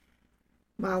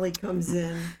Molly comes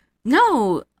in.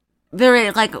 No,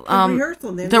 they're like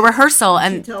the rehearsal,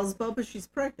 and she tells Bubba she's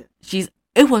pregnant.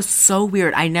 It was so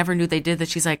weird. I never knew they did that.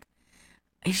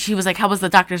 She was like, how was the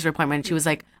doctor's appointment? She was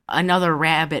like, another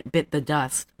rabbit bit the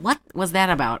dust. What was that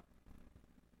about?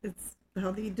 It's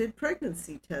how they did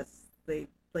pregnancy tests. They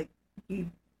you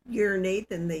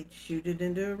urinate and they shoot it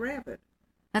into a rabbit.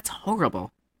 That's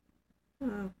horrible.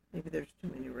 Well, maybe there's too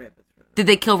many rabbits. Did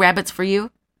they kill rabbits for you?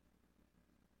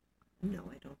 No,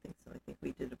 I don't think so. I think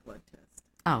we did a blood test.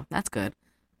 Oh, that's good.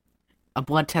 A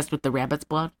blood test with the rabbit's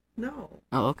blood? No.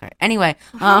 Oh, okay. Anyway.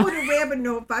 How would a rabbit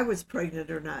know if I was pregnant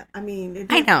or not? I mean...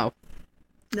 I know.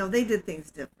 No, they did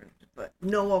things different, but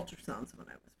no ultrasounds when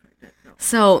I was pregnant. No.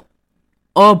 So,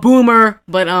 boomer,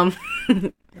 but, No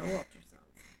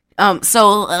ultrasounds.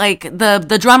 So, like,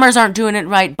 the drummers aren't doing it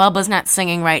right. Bubba's not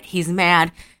singing right. He's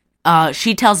mad.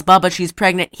 She tells Bubba she's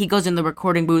pregnant. He goes in the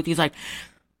recording booth. He's like,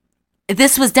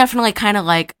 this was definitely kind of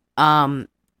like Goodfellas,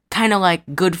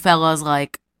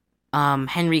 like,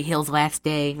 Henry Hill's Last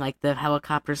Day, like the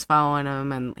helicopter's following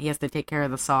him and he has to take care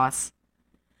of the sauce.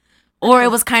 Or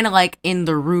it was kind of like In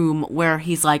the Room where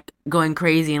he's like going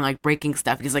crazy and like breaking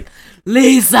stuff. He's like,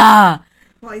 Lisa!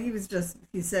 Well,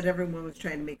 he said everyone was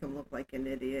trying to make him look like an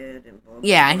idiot. And blah, blah,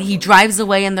 yeah, and he drives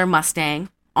away in their Mustang,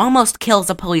 almost kills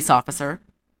a police officer.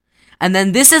 And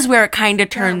then this is where it kind of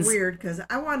turns... weird, because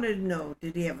I wanted to know,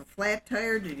 did he have a flat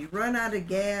tire? Did he run out of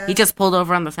gas? He just pulled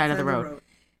over on the side of the road.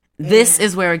 This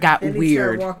is where it got weird. He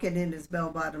started walking in his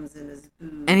bell-bottoms and his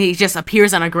boots. And he just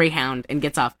appears on a Greyhound and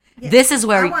gets off. Yeah, this is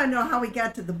where... I want to know how he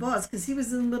got to the bus, because he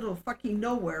was in the middle of fucking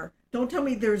nowhere. Don't tell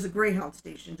me there's a Greyhound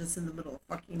station just in the middle of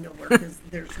fucking nowhere, because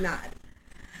there's not.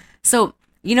 So,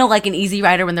 you know, like an Easy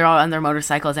Rider when they're all on their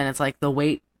motorcycles and it's like the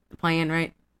weight playing,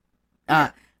 right?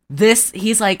 Yeah.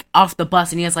 He's like off the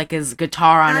bus and he has like his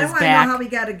guitar on his back. I want to know how he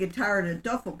got a guitar in a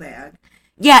duffel bag.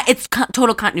 Yeah, it's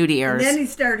total continuity errors. And then he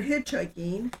started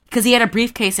hitchhiking. Because he had a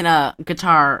briefcase and a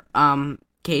guitar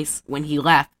case when he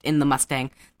left in the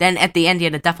Mustang. Then at the end he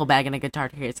had a duffel bag and a guitar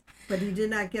case. But he did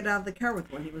not get out of the car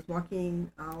with one. He was walking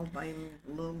all by him,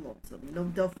 a little lonesome. No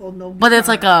duffel, no guitar. But it's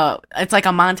like a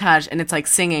montage and it's like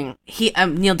singing.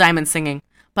 Neil Diamond singing.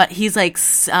 But he's like,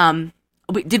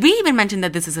 did we even mention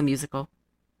that this is a musical?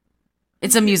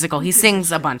 It's a musical. He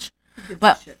sings a bunch.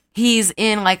 But he's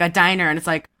in like a diner and it's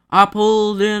like, I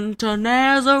pulled into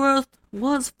Nazareth,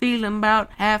 was feeling about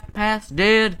half past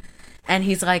dead. And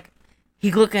he's like,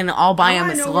 he's looking all by him,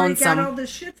 it's lonesome. Where he got all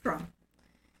this shit from.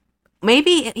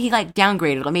 Maybe he like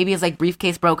downgraded, or maybe his like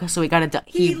briefcase broke, so he got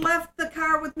he left the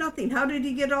car with nothing. How did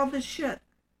he get all this shit?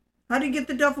 How did he get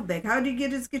the duffel bag? How did he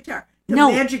get his guitar? The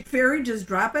magic fairy just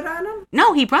drop it on him?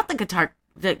 No, he brought the guitar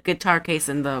case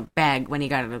in the bag when he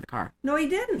got out of the car. No, he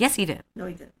didn't. Yes, he did. No,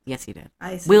 he didn't. Yes, he did.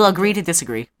 We'll agree to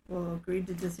disagree. We'll agree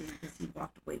to disagree because he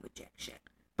walked away with jack shit.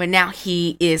 But now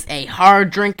he is a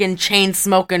hard-drinking,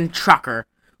 chain-smoking trucker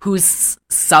who's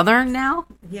Southern now?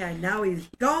 Yeah, now he's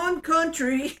gone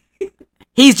country.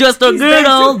 He's just a good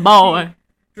old boy.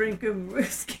 Drinking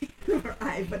whiskey. But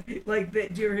like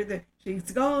that, do you hear that?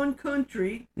 She's gone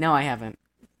country. No, I haven't.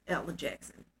 Ella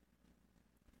Jackson.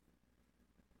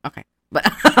 Okay. But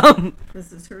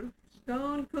this is her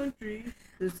gone country.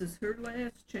 This is her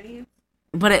last chance.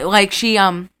 But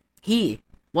he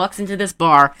walks into this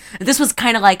bar. And this was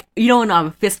kind of like, you know,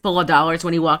 in Fistful of Dollars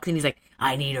when he walks in, he's like,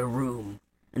 I need a room.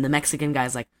 And the Mexican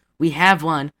guy's like, we have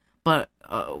one, but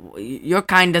your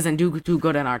kind doesn't do too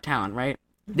good in our town, right?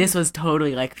 Mm-hmm. This was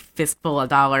totally like Fistful of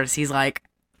Dollars. He's like,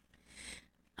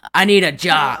 I need a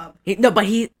job.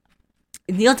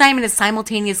 Neil Diamond is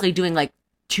simultaneously doing like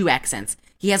two accents.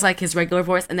 He has like his regular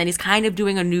voice, and then he's kind of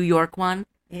doing a New York one.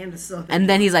 And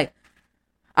then he's like,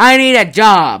 I need a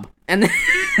job. And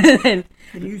then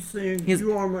can you sing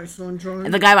You Are My Sunshine?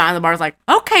 And the guy behind the bar is like,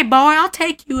 okay, boy, I'll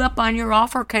take you up on your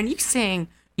offer. Can you sing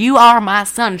You Are My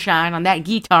Sunshine on that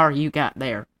guitar you got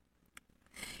there?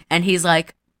 And he's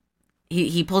like,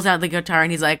 he pulls out the guitar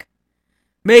and he's like,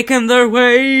 making their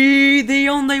way the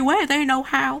only way they know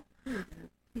how.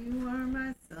 You are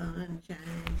my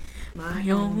sunshine. My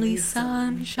only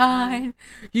sunshine.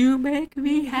 You make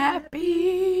me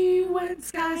happy when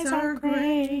skies are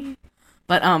gray.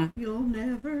 But, you'll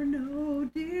never know,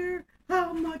 dear,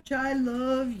 how much I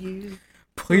love you.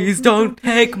 Please don't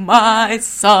take my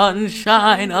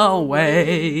sunshine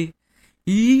away.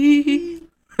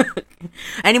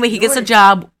 Anyway, he gets a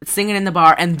job singing in the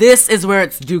bar, and this is where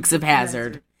it's Dukes of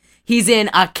Hazzard. He's in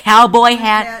a cowboy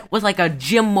hat with like a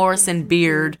Jim Morrison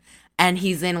beard, and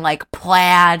he's in like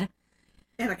plaid.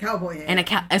 And a cowboy hat.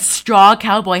 And a straw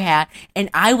cowboy hat. And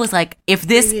I was like, if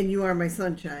this... Singing You Are My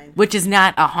Sunshine. Which is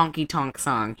not a honky-tonk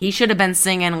song. He should have been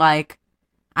singing, like,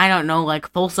 I don't know, like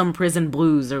Folsom Prison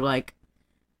Blues or, like,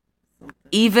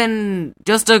 even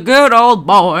just a good old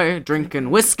boy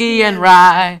drinking whiskey and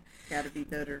rye. Gotta be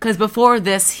better. Because before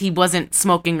this, he wasn't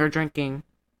smoking or drinking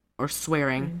or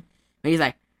swearing. But he's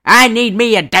like, I need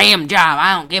me a damn job.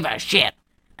 I don't give a shit.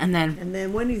 And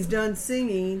then when he's done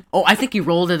singing... Oh, I think he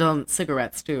rolled it on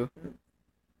cigarettes, too.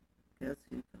 Yes,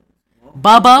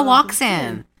 Bubba walks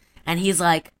in. And he's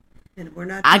like... And we're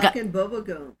not talking Bubba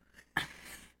Gump.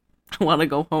 I want to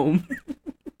go home.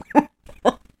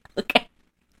 Okay.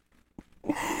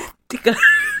 You can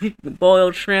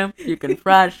boil shrimp. You can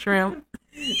fry shrimp.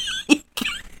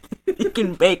 You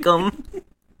can bake them.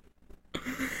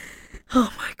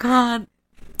 Oh, my God.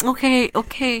 Okay.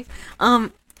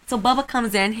 So Bubba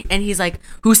comes in, and he's like,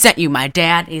 who sent you, my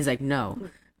dad? And he's like, no.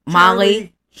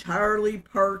 Molly. Charlie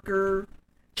Parker.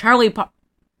 Whatever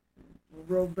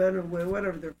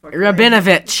they're fucking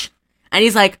Rabinovich. And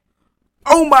he's like,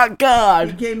 oh my God.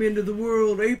 He came into the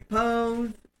world 8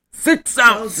 pounds. 6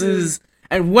 ounces.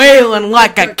 And wailing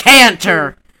like a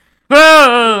canter.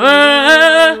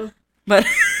 But...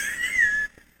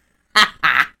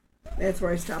 That's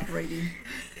where I stopped rating.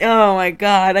 Oh my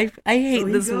God. I hate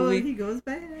this movie. He goes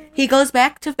back. He goes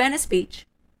back to Venice Beach.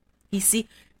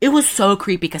 It was so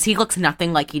creepy because he looks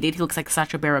nothing like he did. He looks like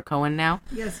Sacha Baron Cohen now.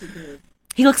 Yes, he did.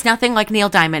 He looks nothing like Neil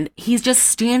Diamond. He's just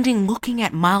standing looking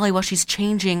at Molly while she's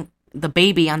changing the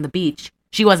baby on the beach.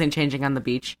 She wasn't changing on the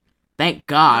beach. Thank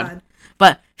God.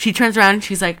 But she turns around and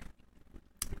she's like,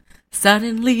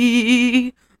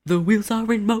 suddenly the wheels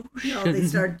are in motion. No, they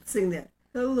start singing that.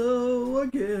 Hello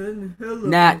again. Hello.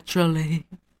 Naturally.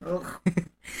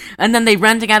 And then they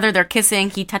run together. They're kissing.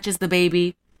 He touches the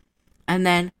baby. And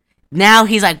then now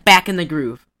he's like back in the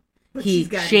groove. But he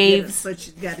shaves. But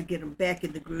she's got to get him back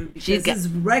in the groove because his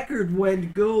record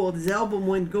went gold. His album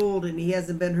went gold, and he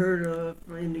hasn't been heard of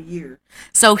in a year.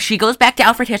 So she goes back to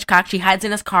Alfred Hitchcock. She hides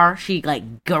in his car. She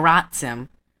like garrots him.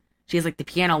 She has like the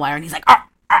piano wire, and he's like,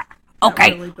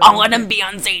 okay, really, I'll let him be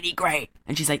on Zadie Gray.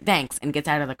 And she's like, thanks, and gets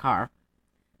out of the car.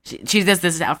 She does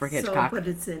this to Alfred Hitchcock. But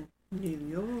it's in New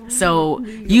York. So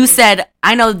you said,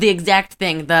 I know the exact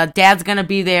thing. The dad's gonna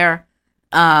be there.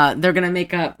 They're gonna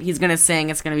make up. He's gonna sing.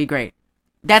 It's gonna be great.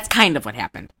 That's kind of what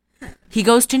happened. He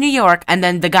goes to New York, and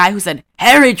then the guy who said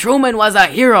Harry Truman was a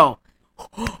hero.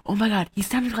 Oh my God, he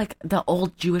sounded like the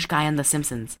old Jewish guy on The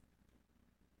Simpsons.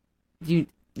 You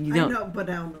know? I know, but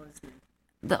I don't know his name.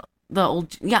 The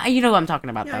old, yeah, you know what I'm talking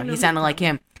about though. He sounded like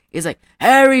him. He's like,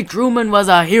 Harry Truman was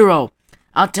a hero.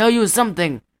 I'll tell you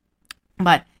something.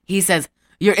 But he says,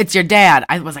 it's your dad.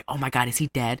 I was like, oh my God, is he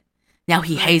dead? Now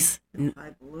he hates...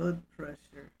 High blood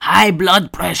pressure. High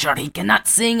blood pressure. He cannot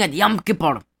sing at Yom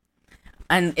Kippur.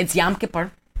 And it's Yom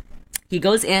Kippur. He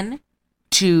goes in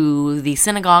to the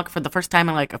synagogue for the first time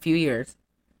in like a few years.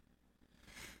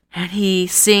 And he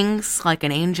sings like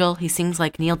an angel. He sings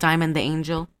like Neil Diamond, the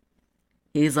angel.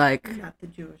 He's like, not the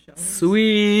Jewish Elvis.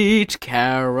 Sweet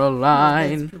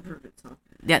Caroline. That's perverted song.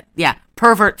 Yeah,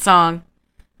 pervert song.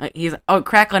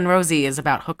 Cracklin' Rosie is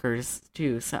about hookers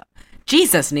too. So,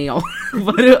 Jesus, Neil.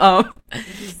 But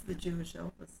he's the Jewish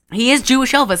Elvis. He is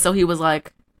Jewish Elvis, so he was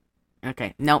like,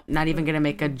 okay, nope, not even gonna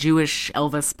make a Jewish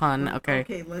Elvis pun.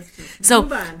 Okay, let's just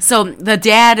move on. So the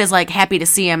dad is like happy to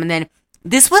see him, and then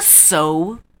this was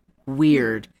so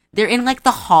weird. They're in like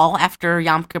the hall after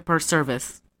Yom Kippur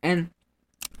service, and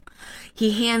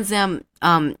he hands him.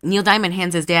 Neil Diamond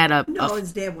hands his dad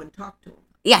his dad wouldn't talk to him.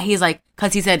 Yeah, he's like,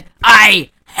 because he said,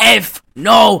 I have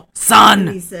no son.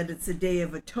 And he said it's a day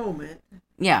of atonement.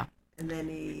 Yeah. And then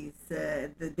he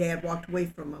said, the dad walked away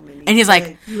from him. And he's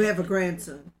like, you have a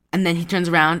grandson. And then he turns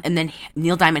around, and then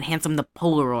Neil Diamond hands him the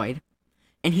Polaroid.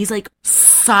 And he's like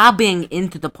sobbing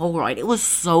into the Polaroid. It was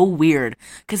so weird.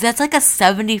 Because that's like a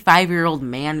 75-year-old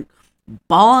man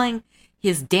bawling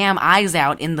his damn eyes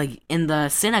out in the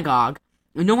synagogue.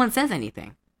 And no one says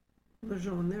anything. There's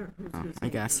no one there. I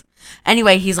guess.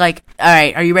 Anyway, he's like, all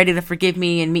right, are you ready to forgive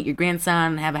me and meet your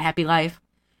grandson and have a happy life?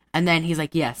 And then he's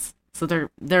like, yes. So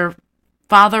they're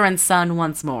father and son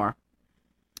once more.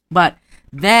 But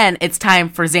then it's time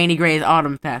for Zany Gray's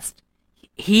Autumn Fest.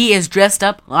 He is dressed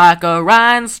up like a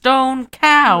rhinestone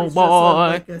cowboy.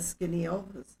 Like a skinny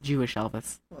Elvis. Jewish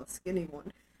Elvis. Well, a skinny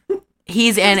one.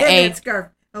 He's in a scarf.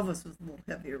 Elvis was a little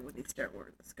heavier when he started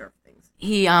wearing the scarf things.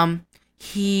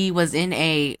 He was in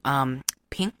a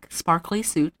pink sparkly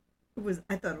suit.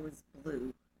 I thought it was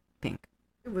blue. Pink.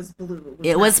 It was blue.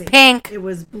 It was pink. It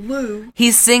was blue.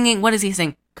 He's singing. What does he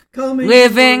sing?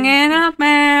 Living in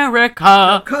America.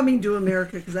 No, Coming to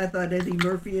America, because I thought Eddie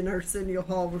Murphy and Arsenio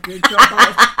Hall were going to jump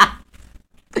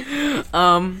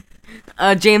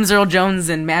out. James Earl Jones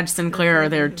and Madge Sinclair are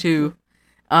there too.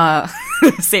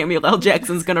 Samuel L.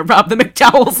 Jackson's gonna rob the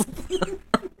McDowells.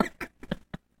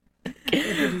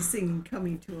 And he's singing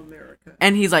 "Coming to America,"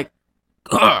 and he's like,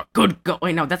 "Good God!"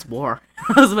 Wait, no, that's war.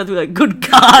 I was about to be like, "Good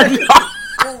God!"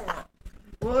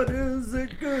 What is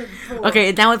it good for?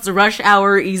 Okay, now it's Rush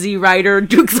Hour, Easy Rider,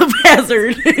 Dukes of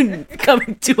Hazzard, and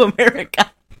Coming to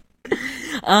America.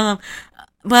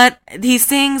 But he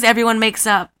sings, everyone makes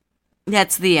up.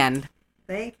 That's the end.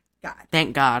 Thank God.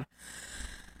 Thank God.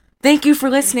 Thank you for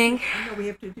listening. I know we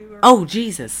have to do our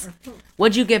Jesus.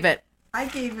 What'd you give it? I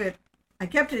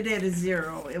kept it at a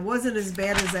 0. It wasn't as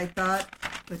bad as I thought,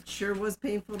 but sure was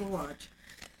painful to watch.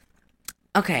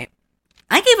 Okay.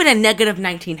 I gave it a negative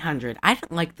 1900. I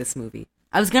didn't like this movie.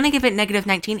 I was going to give it negative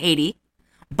 1980,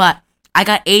 but I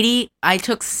got 80. I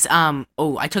took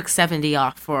 70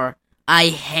 off for I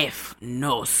Have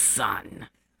No Son.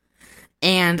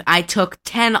 And I took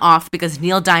 10 off because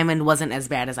Neil Diamond wasn't as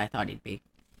bad as I thought he'd be.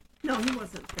 No, he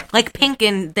wasn't. Like Pink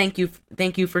and thank you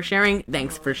for sharing.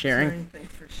 Thanks for sharing.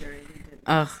 Thanks for sharing.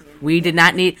 We did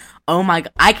not need. Oh my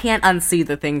God, I can't unsee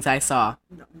the things I saw.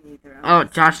 No, neither. Oh,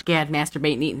 Josh Gad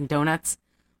masturbating, eating donuts.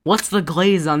 What's the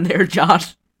glaze on there,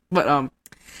 Josh? But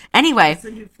anyway. It's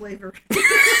a new flavor.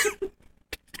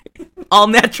 All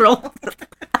natural.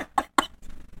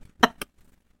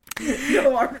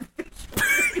 No artificial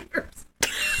flavors.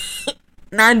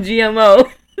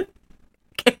 Non-GMO.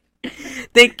 Okay.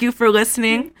 Thank you for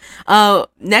listening.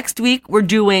 Next week we're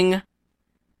doing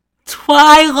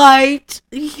Twilight.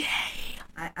 Yay.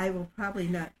 I will probably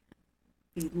not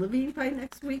be living by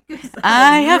next week.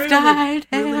 I have died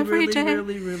every day.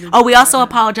 Really we also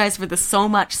apologize for the so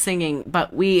much singing,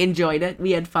 but we enjoyed it.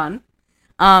 We had fun.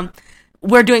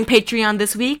 We're doing Patreon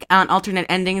this week on alternate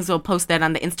endings. We'll post that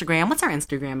on the Instagram. What's our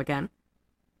Instagram again?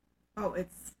 Oh,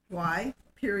 it's Y,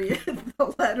 period,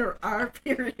 the letter R,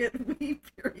 period, we,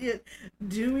 period,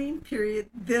 doing, period,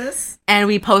 this. And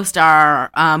we post our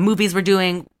movies we're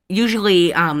doing.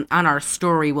 Usually on our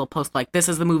story, we'll post, like, this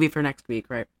is the movie for next week,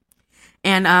 right?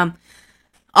 And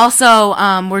also,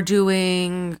 we're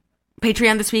doing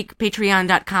Patreon this week,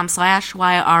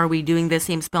 patreon.com/why are we doing this,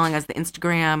 same spelling as the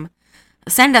Instagram.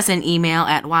 Send us an email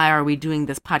at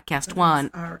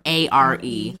whyarewedoingthispodcast1, ARE,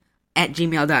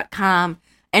 @gmail.com.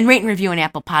 And rate and review an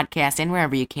Apple Podcast and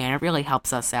wherever you can. It really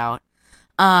helps us out.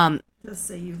 Just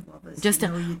say you love us. Just you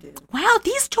know you do. Wow,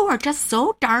 these two are just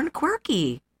so darn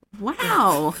quirky.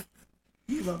 Wow.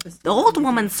 You love us. The old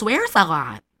woman swears a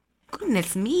lot.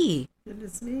 Goodness me.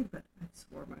 Goodness me, but I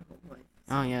swore my whole life.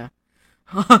 So. Oh, yeah.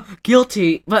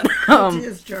 Guilty. But, Guilty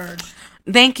as charged.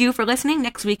 Thank you for listening.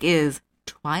 Next week is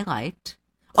Twilight.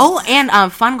 Oh, and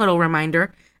fun little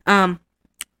reminder.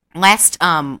 Last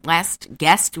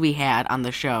guest we had on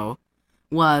the show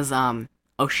was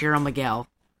Oshira Miguel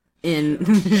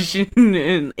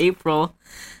in April,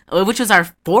 which was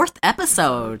our 4th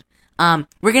episode.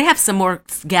 We're gonna have some more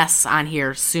guests on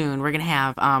here soon. We're gonna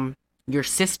have your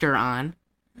sister on.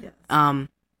 Yes.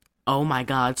 Oh my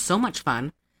God, so much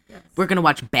fun. Yes. We're gonna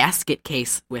watch Basket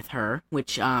Case with her,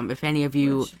 which if any of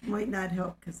you, which might not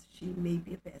help because she may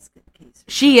be a basket case.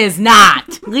 She is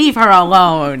not. Leave her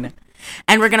alone.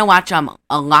 And we're gonna watch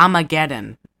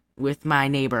Alamageddon with my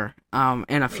neighbor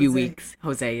in a few weeks.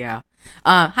 Jose, yeah.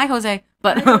 Hi Jose.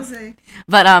 But hi, Jose.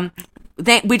 But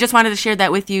we just wanted to share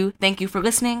that with you. Thank you for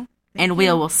listening, and we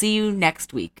will see you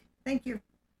next week. Thank you.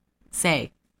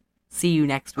 Say, see you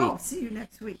next week. Oh, see you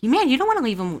next week. Man, you don't want to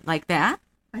leave them like that.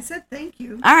 I said thank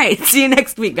you. All right, see you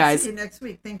next week, guys. See you next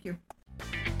week. Thank you.